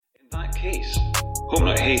that case, Hope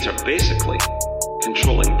Not Hate are basically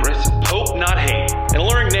controlling Britain. Hope Not Hate, an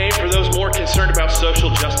alluring name for those more concerned about social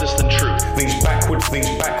justice than truth. These backward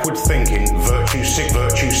thinking, virtue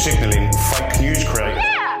signalling, fake news creators.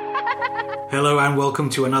 Hello and welcome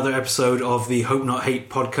to another episode of the Hope Not Hate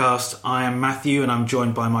podcast. I am Matthew and I'm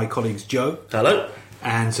joined by my colleagues Joe. Hello.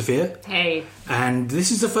 And Sophia. Hey. And this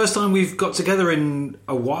is the first time we've got together in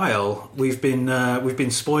a while. We've been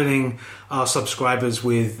spoiling our subscribers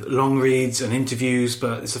with long reads and interviews,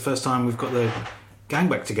 but it's the first time we've got the gang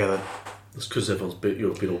back together. It's because you've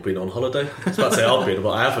all been on holiday. I was about to say I've been,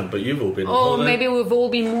 but I haven't. But you've all been on holiday. Or maybe we've all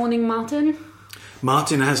been mourning Martin.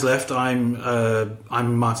 Martin has left.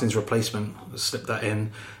 I'm Martin's replacement. Slip that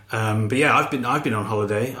in. But yeah, I've been on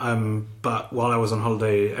holiday. But while I was on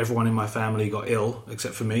holiday, everyone in my family got ill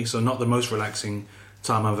except for me. So not the most relaxing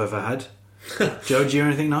time I've ever had. Joe, do you do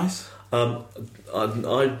anything nice? I'm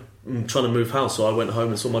trying to move house, so I went home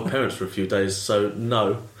and saw my parents for a few days. So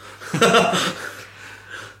no.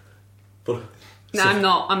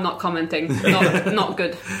 No, I'm not commenting. Not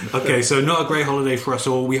good. Okay, so not a great holiday for us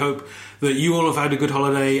all. We hope that you all have had a good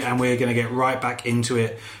holiday, and we're going to get right back into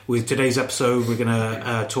it with today's episode. We're going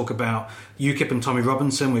to talk about UKIP and Tommy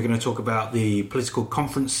Robinson. We're going to talk about the political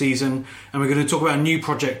conference season, and we're going to talk about a new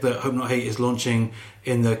project that Hope Not Hate is launching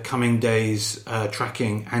in the coming days,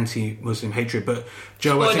 tracking anti-Muslim hatred. But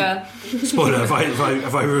Joe, spoiler, have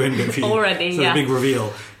I ruined it for you? Already, so yeah. The big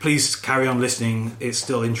reveal. Please carry on listening. It's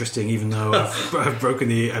still interesting, even though I've broken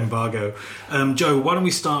the embargo. Joe, why don't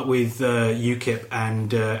we start with UKIP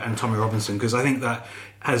and Tommy Robinson, because I think that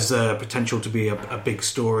has potential to be a big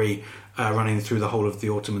story running through the whole of the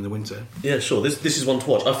autumn and the winter. Yeah, sure. This is one to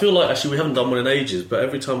watch. I feel like actually we haven't done one in ages, but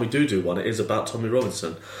every time we do one, it is about Tommy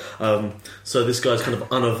Robinson. So this guy's kind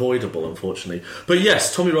of unavoidable, unfortunately. But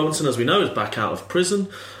yes, Tommy Robinson, as we know, is back out of prison.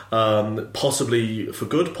 Possibly for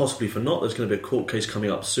good, possibly for not. There's going to be a court case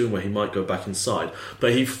coming up soon where he might go back inside.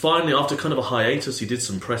 But he finally, after kind of a hiatus, he did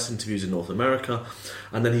some press interviews in North America,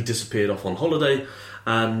 and then he disappeared off on holiday.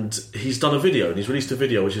 And he's done a video, and he's released a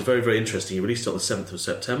video which is very, very interesting. He released it on the 7th of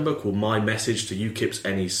September called My Message to UKIP's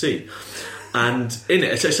NEC. And in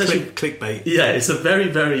it, it's essentially... Clickbait. Yeah, it's a very,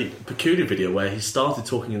 very peculiar video where he started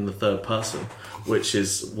talking in the third person, which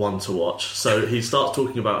is one to watch. So he starts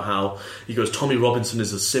talking about how, he goes, Tommy Robinson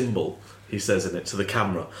is a symbol, he says in it, to the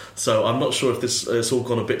camera. So I'm not sure if it's all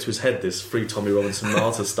gone a bit to his head, this free Tommy Robinson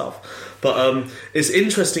martyr stuff. But it's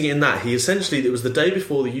interesting in that it was the day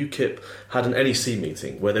before the UKIP had an NEC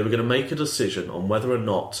meeting where they were going to make a decision on whether or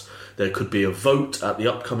not there could be a vote at the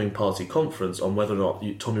upcoming party conference on whether or not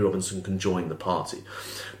Tommy Robinson can join the party.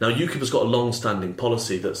 Now, UKIP has got a long-standing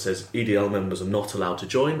policy that says EDL members are not allowed to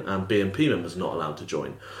join and BNP members are not allowed to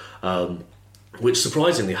join, which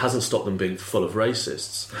surprisingly hasn't stopped them being full of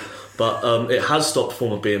racists. But it has stopped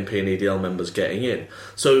former BNP and EDL members getting in.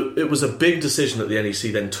 So it was a big decision that the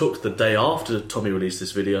NEC then took the day after Tommy released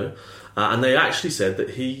this video, and they actually said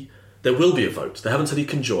that there will be a vote. They haven't said he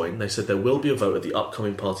can join. They said there will be a vote at the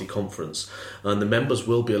upcoming party conference, and the members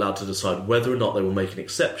will be allowed to decide whether or not they will make an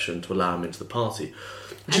exception to allow him into the party.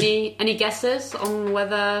 Any guesses on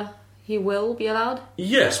whether he will be allowed?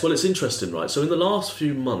 Yes, well, it's interesting, right? So in the last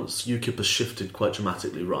few months, UKIP has shifted quite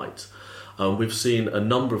dramatically right. We've seen a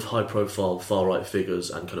number of high-profile far-right figures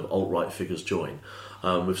and kind of alt-right figures join.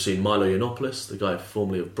 We've seen Milo Yiannopoulos, the guy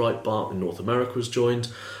formerly of Breitbart in North America, has joined.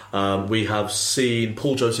 We have seen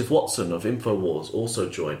Paul Joseph Watson of InfoWars also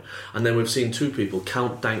join. And then we've seen two people,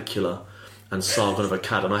 Count Dankula and Sargon of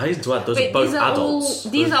Akkad. And I hasten to add, those are both adults.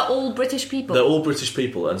 These are all British people. They're all British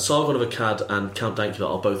people. And Sargon of Akkad and Count Dankula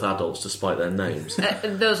are both adults, despite their names.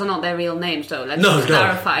 Those are not their real names, though. Let's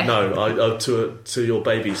clarify. No, to your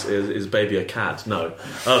baby's is baby a cat? No.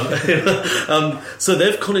 So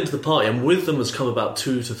they've gone into the party, and with them has come about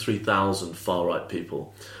 2,000 to 3,000 far-right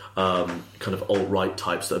people. Kind of alt-right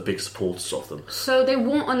types that are big supporters of them. So they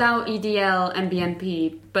won't allow EDL and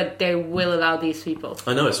BNP, but they will allow these people.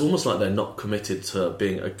 I know, it's almost like they're not committed to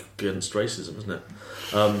being against racism, isn't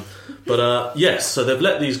it? Yes, so they've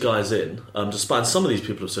let these guys in, despite some of these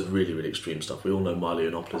people have said really, really extreme stuff. We all know Milo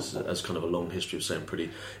Yiannopoulos has kind of a long history of saying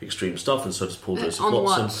pretty extreme stuff, and so does Paul Joseph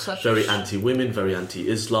Watson. Very anti-women, very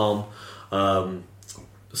anti-Islam.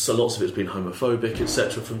 So lots of it's been homophobic,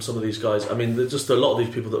 etc. from some of these guys. I mean, just a lot of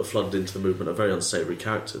these people that have flooded into the movement are very unsavoury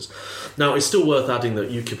characters. Now, it's still worth adding that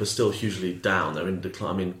UKIP is still hugely down. They're in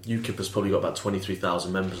decline. I mean, UKIP has probably got about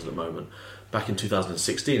 23,000 members at the moment. Back in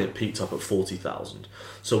 2016, it peaked up at 40,000.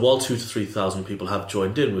 So while 2,000 to 3,000 people have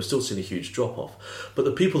joined in, we've still seen a huge drop-off. But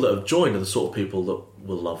the people that have joined are the sort of people that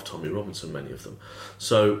will love Tommy Robinson, many of them.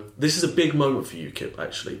 So this is a big moment for UKIP,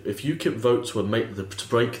 actually. If UKIP vote to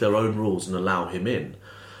break their own rules and allow him in,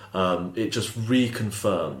 it just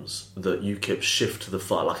reconfirms that UKIP's shift to the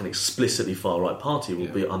far, like an explicitly far-right party, will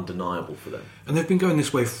be undeniable for them. And they've been going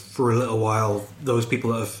this way for a little while. Those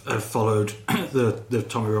people that have followed the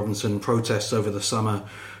Tommy Robinson protests over the summer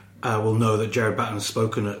will know that Jared Batten has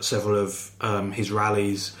spoken at several of his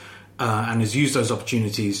rallies and has used those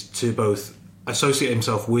opportunities to both associate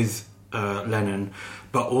himself with Lenin,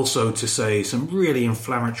 but also to say some really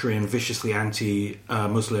inflammatory and viciously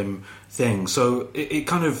anti-Muslim things. So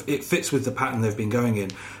it fits with the pattern they've been going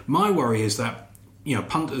in. My worry is that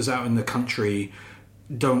punters out in the country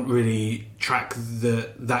don't really track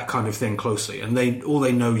that kind of thing closely, and all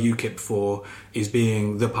they know UKIP for is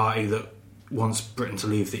being the party that wants Britain to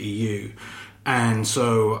leave the EU. And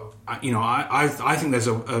so I think there's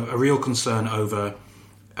a real concern over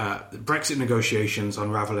Brexit negotiations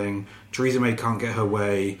unravelling. Theresa May can't get her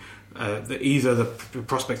way. Either the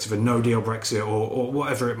prospect of a no-deal Brexit or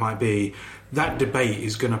whatever it might be, that debate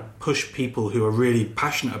is going to push people who are really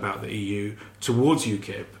passionate about the EU towards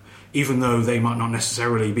UKIP, even though they might not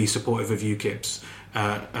necessarily be supportive of UKIP's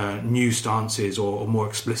new stances or more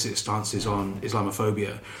explicit stances on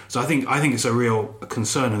Islamophobia. So I think it's a real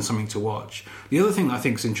concern and something to watch. The other thing that I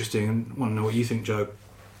think is interesting, and I want to know what you think, Joe,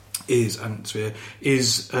 is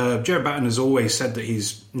Jared Batten has always said that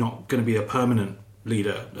he's not going to be a permanent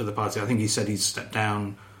leader of the party. I think he said he'd stepped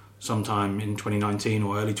down sometime in 2019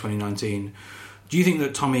 or early 2019. Do you think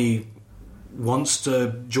that Tommy wants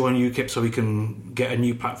to join UKIP so he can get a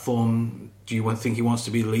new platform? Do you think he wants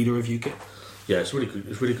to be the leader of UKIP? Yeah, it's a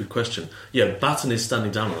really good question. Yeah, Batten is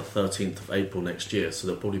standing down on the 13th of April next year, so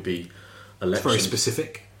there'll probably be elections. It's very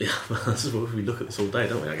specific. Yeah, we look at this all day,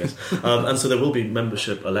 don't we, I guess? And so there will be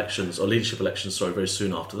leadership elections, very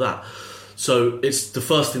soon after that. So it's the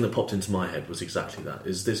first thing that popped into my head was exactly that.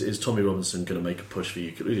 Is Tommy Robinson going to make a push for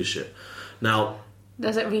UKIP leadership? Now,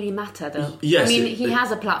 does it really matter, though? Yes. I mean, he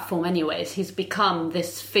has a platform anyways. He's become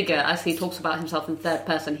this figure, as he talks about himself in third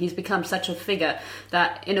person. He's become such a figure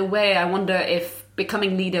that, in a way, I wonder if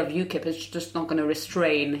becoming leader of UKIP is just not going to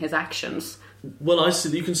restrain his actions. Well,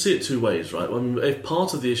 you can see it two ways, right? If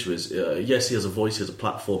part of the issue is, yes, he has a voice, he has a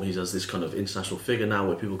platform, he has this kind of international figure now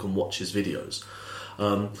where people can watch his videos.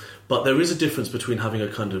 But there is a difference between having a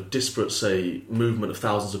kind of disparate, say, movement of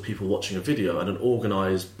thousands of people watching a video and an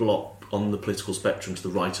organised bloc on the political spectrum to the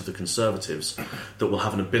right of the Conservatives that will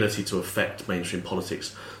have an ability to affect mainstream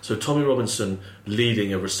politics. So Tommy Robinson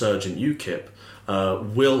leading a resurgent UKIP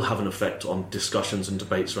will have an effect on discussions and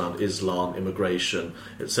debates around Islam, immigration,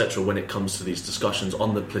 etc. when it comes to these discussions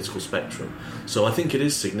on the political spectrum. So I think it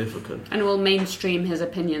is significant. And will mainstream his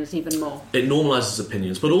opinions even more. It normalises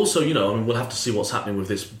opinions, but also, we'll have to see what's happening with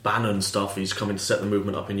this Bannon stuff. He's coming to set the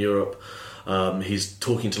movement up in Europe. He's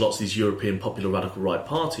talking to lots of these European popular radical right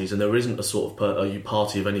parties, and there isn't a sort of a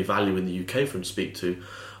party of any value in the UK for him to speak to.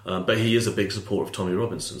 But he is a big supporter of Tommy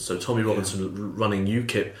Robinson. So Tommy Robinson running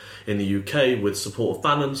UKIP in the UK with support of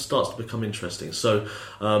Bannon starts to become interesting. So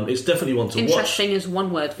it's definitely one to watch. Interesting is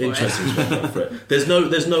one word for Interesting is one word for it. There's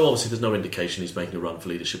no indication he's making a run for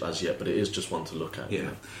leadership as yet, but it is just one to look at. Yeah,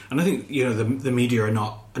 and I think the media are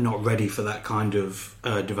not ready for that kind of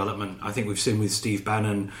development. I think we've seen with Steve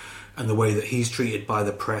Bannon and the way that he's treated by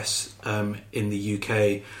the press in the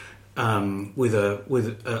UK. With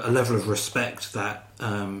a level of respect that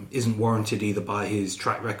isn't warranted either by his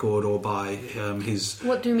track record or by his.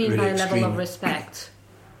 What do you mean really by level of respect?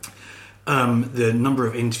 The number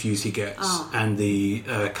of interviews he gets and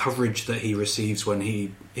the coverage that he receives when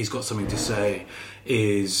he's got something to say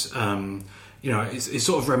is, it's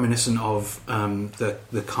sort of reminiscent of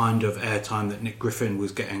the kind of airtime that Nick Griffin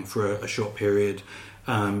was getting for a short period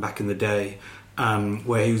back in the day,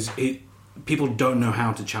 where people don't know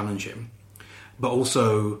how to challenge him, but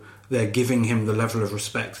also they're giving him the level of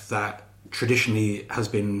respect that traditionally has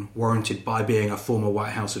been warranted by being a former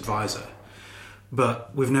White House advisor.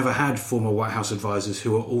 But we've never had former White House advisors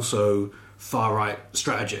who are also far-right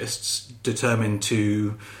strategists determined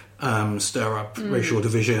to stir up racial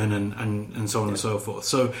division and so on and so forth.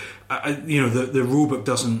 So, the rule book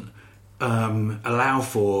doesn't allow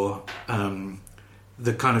for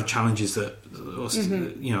the kind of challenges that,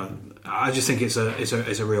 I just think it's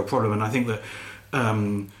a real problem, and I think that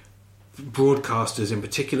broadcasters in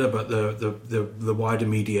particular, but the wider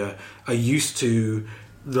media are used to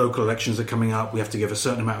local elections are coming up. We have to give a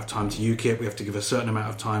certain amount of time to UKIP. We have to give a certain amount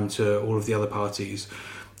of time to all of the other parties.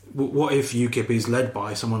 What if UKIP is led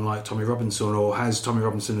by someone like Tommy Robinson, or has Tommy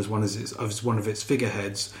Robinson as one of its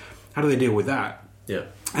figureheads? How do they deal with that? Yeah.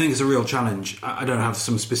 I think it's a real challenge. I don't have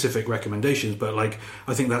some specific recommendations, but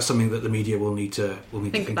I think that's something that the media will need to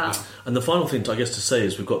think about. And the final thing, I guess, to say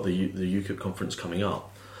is we've got the UKIP conference coming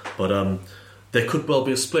up, but there could well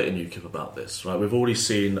be a split in UKIP about this, right? We've already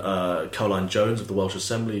seen Caroline Jones of the Welsh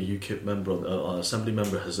Assembly, a UKIP member, Assembly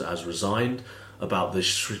member, has resigned about this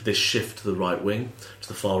shift to the right wing, to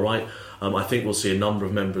the far right. I think we'll see a number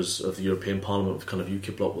of members of the European Parliament with kind of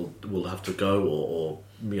UKIP bloc will have to go, or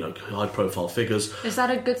high-profile figures. Is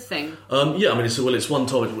that a good thing? Yeah, I mean, it's one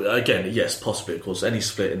topic. Again, yes, possibly. Of course, any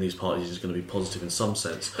split in these parties is going to be positive in some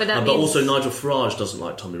sense. But also, Nigel Farage doesn't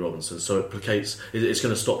like Tommy Robinson, so it's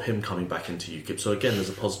going to stop him coming back into UKIP. So again, there's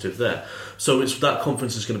a positive there. So that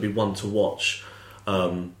conference is going to be one to watch.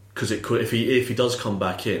 Because it could, if he does come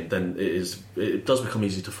back in, then it does become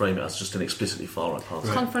easy to frame it as just an explicitly far right party.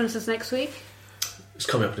 Right. Conference is next week. It's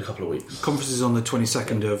coming up in a couple of weeks. Conference is on the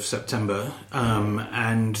 22nd of September,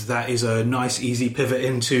 and that is a nice, easy pivot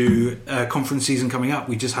into conference season coming up.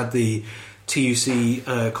 We just had the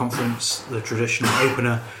TUC conference, the traditional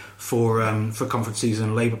opener for conference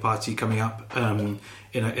season. Labour Party coming up in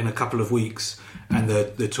a couple of weeks, and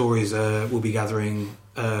the Tories will be gathering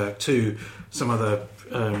too. Some other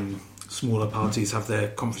smaller parties have their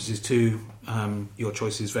conferences too. Your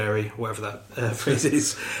choices vary, whatever that phrase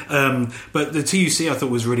is. But the TUC I thought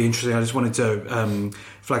was really interesting. I just wanted to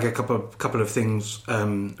flag a couple of things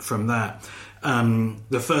from that.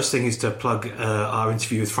 The first thing is to plug our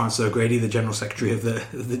interview with Frances O'Grady, the General Secretary of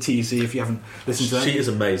the TUC. If you haven't listened to that, she is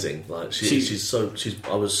amazing. Like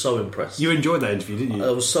I was so impressed. You enjoyed that interview, didn't you?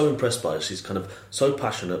 I was so impressed by her. She's kind of so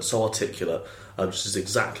passionate, so articulate. Which is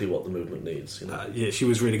exactly what the movement needs. Yeah, she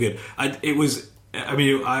was really good. I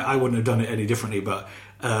wouldn't have done it any differently, but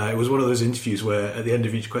it was one of those interviews where at the end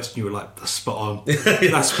of each question you were like, "That's spot on.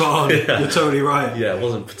 That's spot on. Yeah. You're totally right." Yeah, it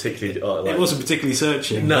wasn't particularly. It wasn't particularly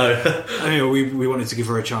searching. No. We wanted to give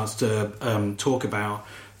her a chance to talk about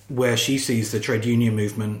where she sees the trade union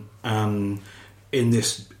movement in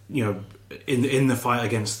this, in the fight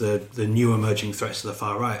against the new emerging threats to the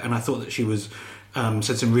far right, and I thought that she was.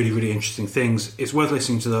 Said some really, really interesting things. It's worth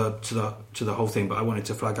listening to the whole thing, but I wanted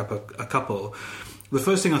to flag up a couple. The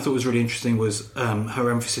first thing I thought was really interesting was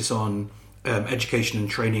her emphasis on education and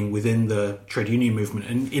training within the trade union movement.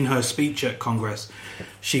 And in her speech at Congress,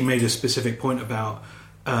 she made a specific point about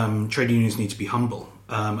trade unions need to be humble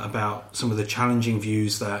about some of the challenging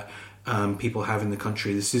views that people have in the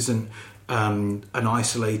country. This isn't an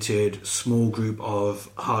isolated small group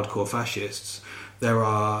of hardcore fascists. There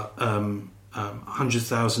are hundreds,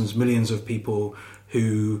 thousands, millions of people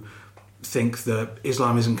who think that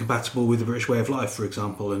Islam isn't compatible with the British way of life, for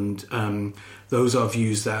example, and those are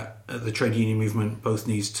views that the trade union movement both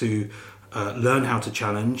needs to learn how to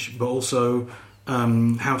challenge, but also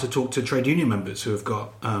how to talk to trade union members who have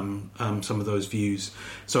got some of those views.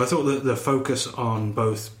 So I thought that the focus on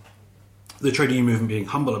both the trade union movement being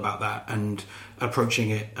humble about that and approaching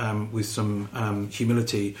it with some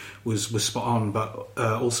humility was spot on, but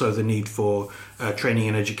also the need for training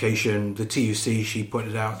and education. The TUC, she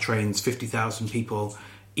pointed out, trains 50,000 people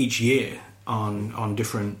each year on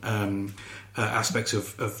different aspects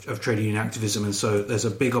of trade union activism, and so there's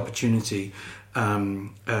a big opportunity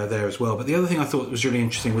there as well. But the other thing I thought was really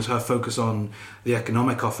interesting was her focus on the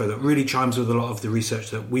economic offer that really chimes with a lot of the research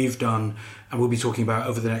that we've done and we'll be talking about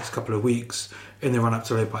over the next couple of weeks in the run-up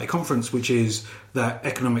to Labour Party conference, which is that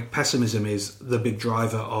economic pessimism is the big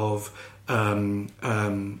driver of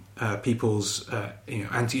people's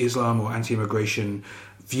anti-Islam or anti-immigration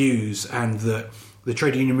views, and that the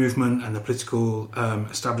trade union movement and the political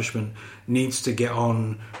establishment needs to get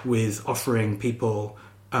on with offering people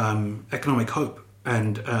economic hope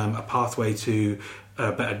and a pathway to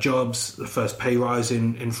better jobs. The first pay rise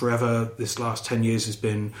in forever. This last 10 years has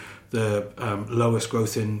been the lowest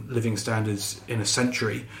growth in living standards in a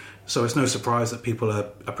century. So it's no surprise that people are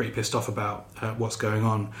pretty pissed off about what's going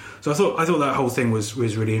on. So I thought that whole thing was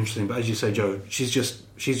really interesting. But as you say, Joe, she's just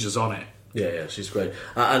on it. Yeah, she's great.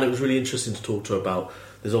 And it was really interesting to talk to her about.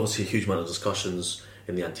 There's obviously a huge amount of discussions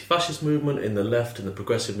in the anti-fascist movement, in the left, in the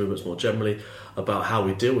progressive movements more generally, about how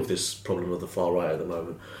we deal with this problem of the far right at the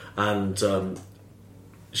moment. And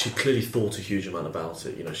she clearly thought a huge amount about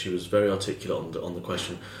it. She was very articulate on the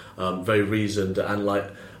question, very reasoned, and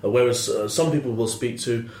whereas some people will speak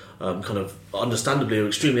to kind of understandably are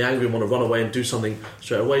extremely angry and want to run away and do something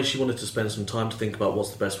straight away, she wanted to spend some time to think about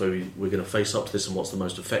what's the best way we're going to face up to this and what's the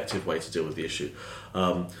most effective way to deal with the issue.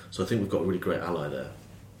 So I think we've got a really great ally there.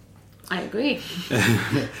 I agree.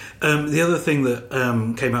 The other thing that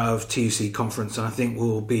came out of TUC conference, and I think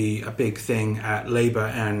will be a big thing at Labour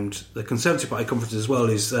and the Conservative Party conference as well,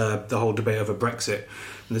 is the whole debate over Brexit.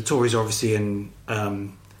 And the Tories are obviously in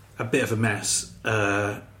a bit of a mess.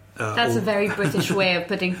 That's a very British way of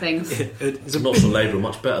putting things. It's not for Labour,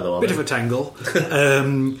 much better though. Bit of a tangle.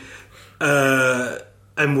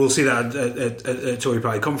 and we'll see that at Tory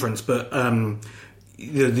Party conference. But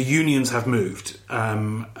the unions have moved.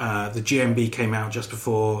 The GMB came out just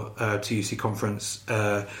before TUC conference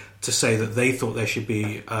to say that they thought there should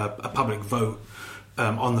be a public vote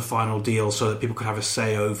on the final deal, so that people could have a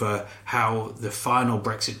say over how the final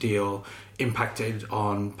Brexit deal impacted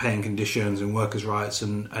on paying conditions and workers' rights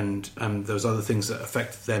and those other things that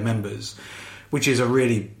affect their members, which is a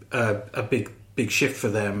really a big shift for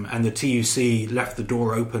them. And the TUC left the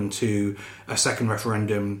door open to a second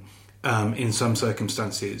referendum in some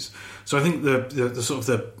circumstances. So I think the sort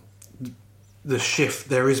of the shift,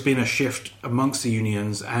 there has been a shift amongst the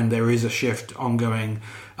unions, and there is a shift ongoing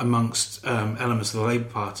amongst elements of the Labour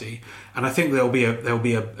Party. And I think there'll be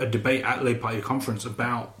a debate at Labour Party conference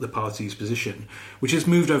about the party's position, which has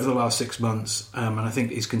moved over the last 6 months, and I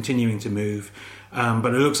think is continuing to move.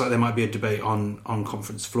 But it looks like there might be a debate on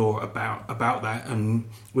conference floor about that. And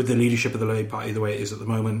with the leadership of the Labour Party the way it is at the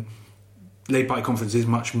moment, Labour Party conference is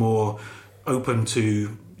much more open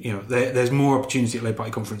to, there's more opportunity at Labour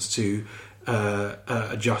Party conference to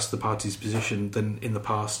adjust the party's position than in the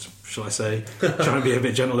past, shall I say? Trying to be a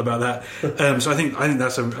bit gentle about that. So I think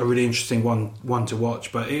that's a really interesting one to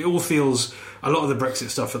watch. But it all feels, a lot of the Brexit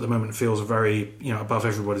stuff at the moment feels very above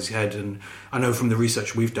everybody's head. And I know from the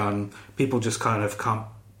research we've done, people just kind of can't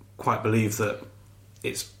quite believe that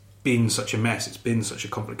it's been such a mess. It's been such a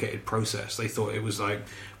complicated process. They thought it was like,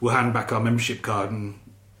 we'll hand back our membership card and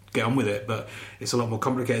get on with it, but it's a lot more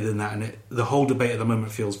complicated than that, and the whole debate at the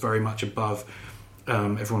moment feels very much above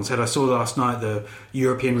everyone's head. I saw last night the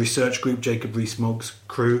European Research Group, Jacob Rees-Mogg's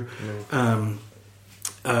crew,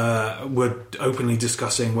 were openly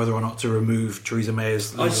discussing whether or not to remove Theresa May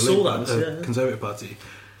as the Conservative Party.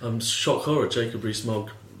 Shock horror, Jacob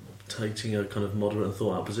Rees-Mogg taking a kind of moderate and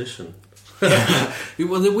thought-out position.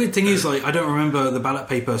 Well, the weird thing is, I don't remember the ballot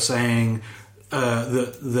paper saying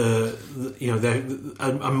that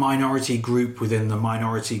a minority group within the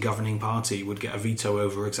minority governing party would get a veto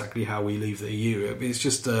over exactly how we leave the EU. It's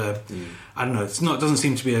just I don't know. It doesn't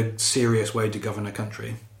seem to be a serious way to govern a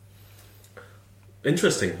country.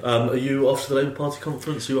 Interesting. Are you off to the Labour Party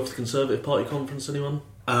conference? Are you off to the Conservative Party conference? Anyone?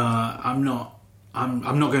 I'm not.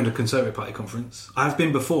 I'm not going to Conservative Party conference. I've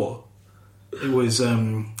been before. It was.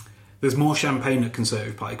 There's more champagne at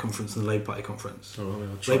Conservative Party conference than the Labour Party conference. Oh,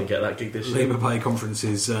 I'll try and get that gig this year. Labour Party conference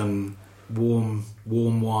is warm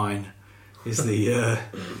wine is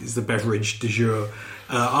the beverage du jour.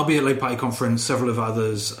 I'll be at Labour Party conference. Several of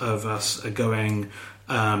others of us are going.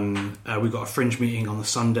 We've got a fringe meeting on the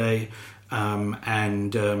Sunday,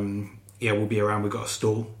 and we'll be around. We've got a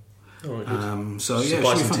stall. All right, good. So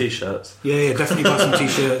buy some t-shirts. Yeah, definitely buy some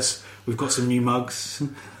t-shirts. We've got some new mugs.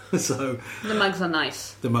 So the mugs are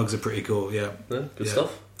nice. The mugs are pretty cool. Yeah, good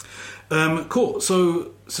stuff. Cool.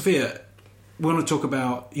 So, Sophia, we want to talk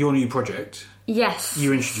about your new project. Yes.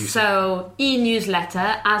 You introduced it. So,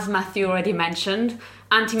 e-newsletter, as Matthew already mentioned,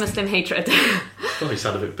 anti-Muslim hatred. Oh, you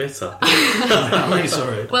sound a bit bitter. I'm really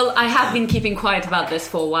sorry. Well, I have been keeping quiet about this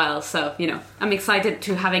for a while, so I'm excited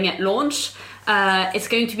to having it launched. It's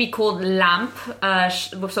going to be called LAMP,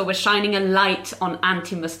 so we're shining a light on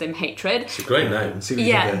anti-Muslim hatred. It's a great name.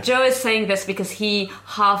 Yeah, Joe is saying this because he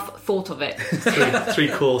half thought of it. Three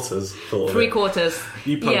quarters thought of it. 3/4.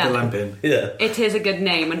 You plugged the lamp in. Yeah. It is a good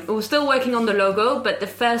name. And we're still working on the logo, but the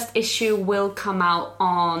first issue will come out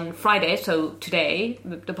on Friday, so today.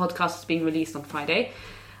 The podcast is being released on Friday.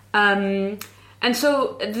 And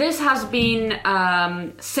so this has been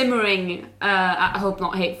simmering at Hope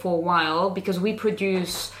Not Hate for a while, because we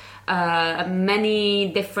produce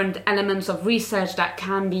many different elements of research that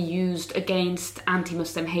can be used against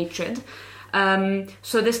anti-Muslim hatred.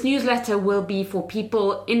 So this newsletter will be for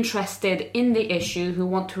people interested in the issue who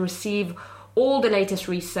want to receive all the latest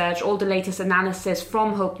research, all the latest analysis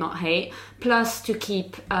from Hope Not Hate, plus to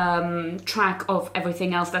keep track of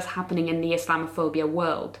everything else that's happening in the Islamophobia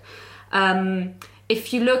world.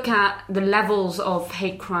 If you look at the levels of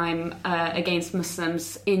hate crime against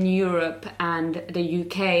Muslims in Europe and the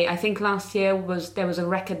UK, I think last year there was a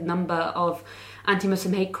record number of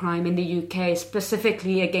anti-Muslim hate crime in the UK,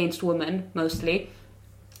 specifically against women, mostly,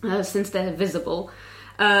 since they're visible.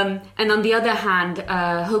 And on the other hand,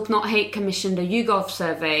 Hope Not Hate commissioned a YouGov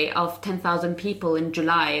survey of 10,000 people in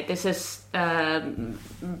July. This is data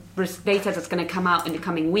that's going to come out in the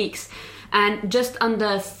coming weeks. And just under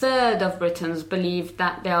a third of Britons believe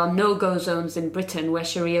that there are no-go zones in Britain where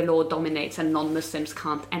Sharia law dominates and non-Muslims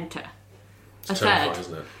can't enter. It's terrifying,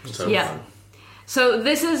 isn't it? It's terrifying. So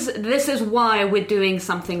this is why we're doing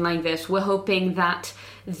something like this. We're hoping that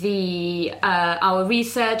our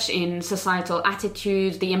research in societal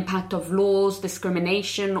attitudes, the impact of laws,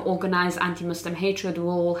 discrimination, organized anti-Muslim hatred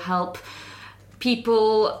will help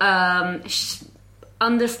people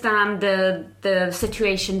understand the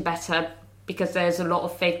situation better, because there's a lot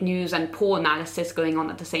of fake news and poor analysis going on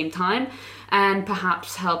at the same time, and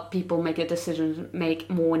perhaps help people make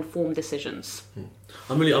more informed decisions.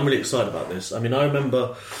 I'm really excited about this. I mean,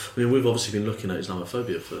 we've obviously been looking at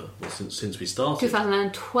Islamophobia since we started.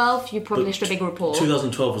 2012, you published a big report.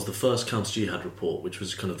 2012 was the first counter-jihad report, which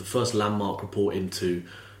was kind of the first landmark report into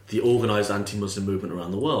the organised anti-Muslim movement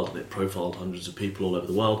around the world, and it profiled hundreds of people all over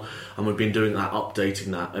the world. And we've been doing that, updating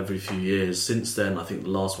that every few years since then. I think the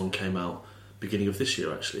last one came out beginning of this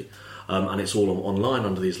year, actually, and it's all online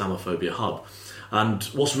under the Islamophobia Hub. And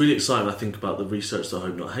what's really exciting, I think, about the research that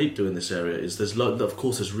Hope Not Hate do in this area is there's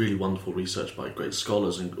really wonderful research by great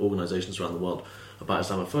scholars and organisations around the world about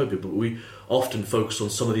Islamophobia, but we often focus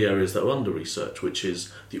on some of the areas that are under research, which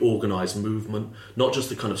is the organised movement, not just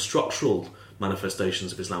the kind of structural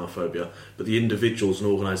manifestations of Islamophobia, but the individuals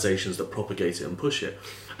and organisations that propagate it and push it.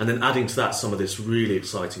 And then adding to that some of this really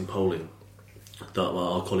exciting polling that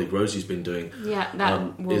our colleague Rosie's been doing. Yeah,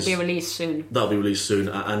 that will be released soon. That'll be released soon,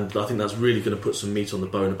 and I think that's really going to put some meat on the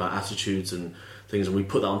bone about attitudes and things, and we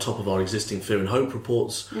put that on top of our existing Fear and Hope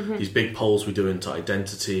reports, these big polls we do into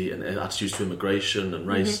identity and attitudes to immigration and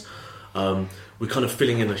race. We're kind of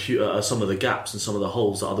filling in some of the gaps and some of the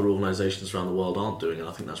holes that other organisations around the world aren't doing, and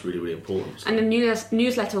I think that's really, really important. And the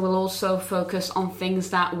newsletter will also focus on things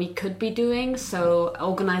that we could be doing, so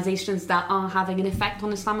organisations that are having an effect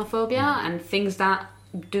on Islamophobia and things that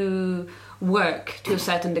do work to a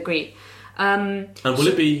certain degree. And will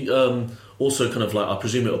it be also kind of like, I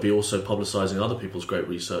presume it'll be also publicising other people's great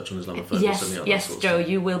research on Islamophobia? Yes, Joe,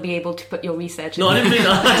 you will be able to put your research in. No, I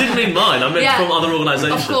didn't mean mine. I meant from other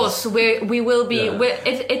organisations. Of course, we will be.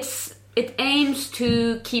 Yeah. It aims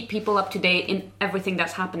to keep people up to date in everything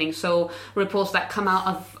that's happening. So reports that come out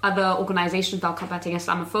of other organisations that are combating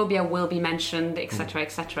Islamophobia will be mentioned, etc.,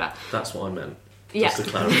 etc. That's what I meant. Yes. Just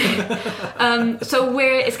to clarify. So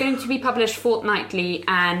it's going to be published fortnightly,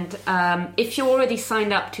 and if you're already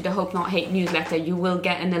signed up to the Hope Not Hate newsletter, you will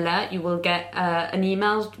get an alert. You will get an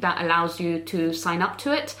email that allows you to sign up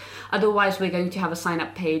to it. Otherwise, we're going to have a sign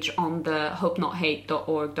up page on the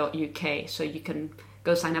hopenothate.org.uk, so you can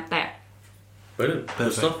go sign up there. Brilliant.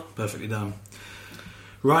 Perfect. Perfectly done.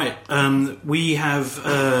 Right, we have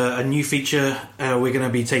a new feature. We're going to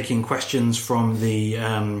be taking questions from the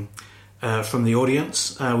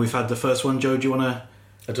audience. We've had the first one. Joe, do you want to?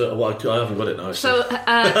 I haven't got it now. So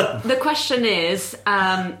the question is,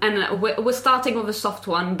 and we're starting with a soft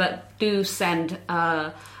one, but do send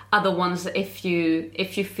other ones if you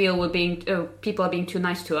feel people are being too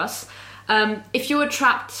nice to us. If you were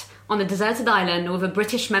trapped on a deserted island with a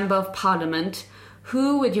British Member of Parliament,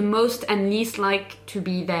 who would you most and least like to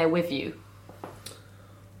be there with you?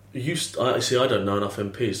 I don't know enough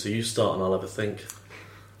MPs, so you start and I'll have a think.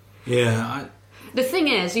 Yeah. The thing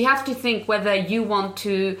is, you have to think whether you want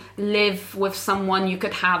to live with someone you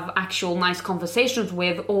could have actual nice conversations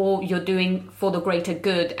with, or you're doing for the greater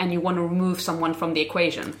good and you want to remove someone from the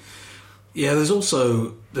equation. Yeah, there's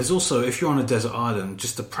also if you're on a desert island,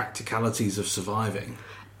 just the practicalities of surviving.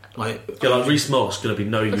 Like Rees-Mogg's going to be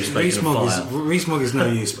no use making a fire. Rees-Mogg is no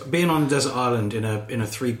use. But being on a desert island in a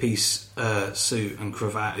three-piece suit and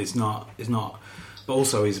cravat is not. But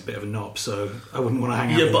also he's a bit of a knob, so I wouldn't want to hang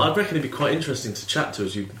out with him. Yeah, but I reckon it'd be quite interesting to chat to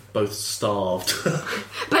as you both starved.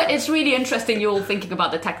 But it's really interesting you're all thinking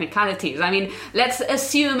about the technicalities. I mean, let's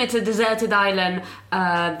assume it's a deserted island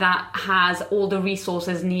that has all the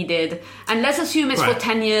resources needed. And let's assume it's for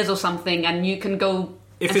 10 years or something and you can go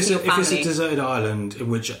If it's a deserted island in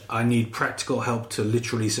which I need practical help to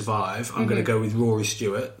literally survive, I'm going to go with Rory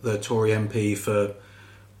Stewart, the Tory MP for...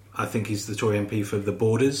 I think he's the Tory MP for the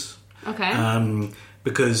Borders. Okay.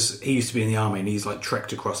 Because he used to be in the army and he's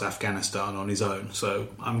trekked across Afghanistan on his own, so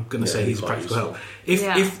I'm going to say he's practical help.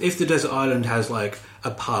 If the desert island has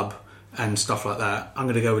a pub and stuff like that, I'm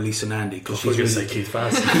going to go with Lisa Nandy because she's going to say Keith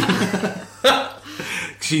Fazzi.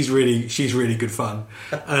 she's really good fun.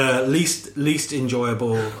 Least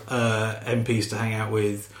enjoyable MPs to hang out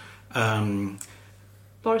with.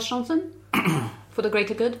 Boris Johnson. For the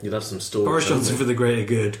greater good? Yeah, that's some stories. Boris Johnson for the greater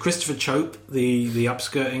good. Christopher Chope, the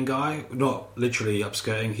upskirting guy, not literally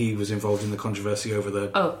upskirting. He was involved in the controversy over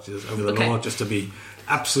the law. Just to be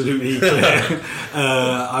absolutely clear,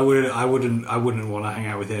 I wouldn't want to hang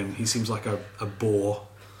out with him. He seems like a bore.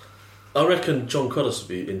 I reckon John Coddos would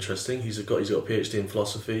be interesting. He's got a PhD in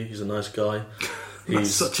philosophy. He's a nice guy.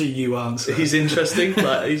 That's such a you answer. He's interesting,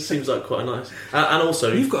 but he seems like quite nice. And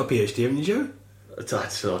also, You've got a PhD, haven't you, Joe? I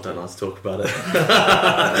don't know how to talk about it.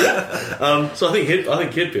 So I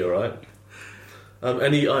think he'd be all right.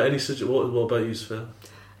 Any suggestions? What about you, Sophia?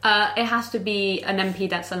 It has to be an MP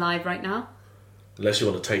that's alive right now. Unless you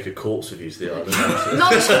want to take a corpse with you to the island.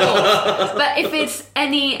 Not sure, but if it's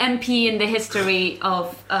any MP in the history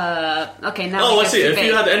of okay now. Oh, I see. If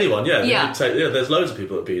you had anyone, Yeah. You'd take, there's loads of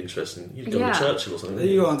people that'd be interesting. You'd go with Churchill or something.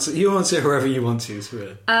 You answer whoever you want to.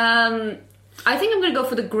 Sophia. I think I'm going to go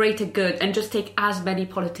for the greater good and just take as many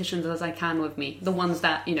politicians as I can with me. The ones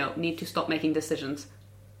that need to stop making decisions.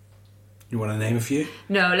 You want to name a few?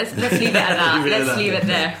 No, let's leave it at that. Let's leave it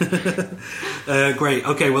there. Great.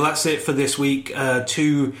 Okay, well, that's it for this week.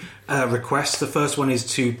 Two requests. The first one is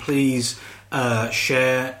to please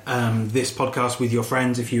share this podcast with your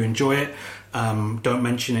friends if you enjoy it. Don't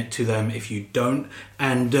mention it to them if you don't.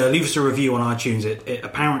 And leave us a review on iTunes. It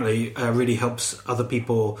apparently really helps other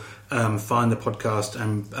people find the podcast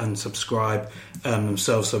and subscribe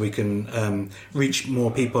themselves, so we can reach more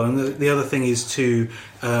people. And the other thing is to,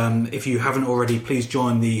 if you haven't already, please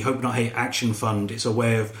join the Hope Not Hate Action Fund. It's a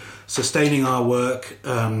way of sustaining our work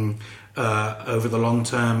over the long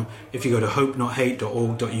term. If you go to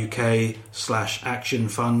hopenothate.org.uk/action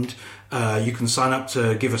fund, you can sign up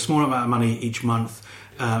to give a small amount of money each month,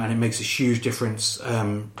 and it makes a huge difference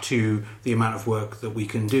to the amount of work that we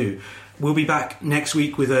can do. We'll be back next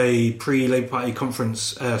week with a pre-Labour Party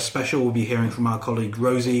conference special. We'll be hearing from our colleague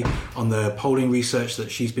Rosie on the polling research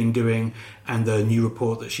that she's been doing and the new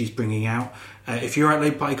report that she's bringing out. If you're at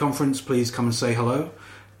Labour Party conference, please come and say hello.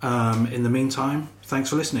 In the meantime,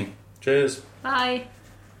 thanks for listening. Cheers. Bye.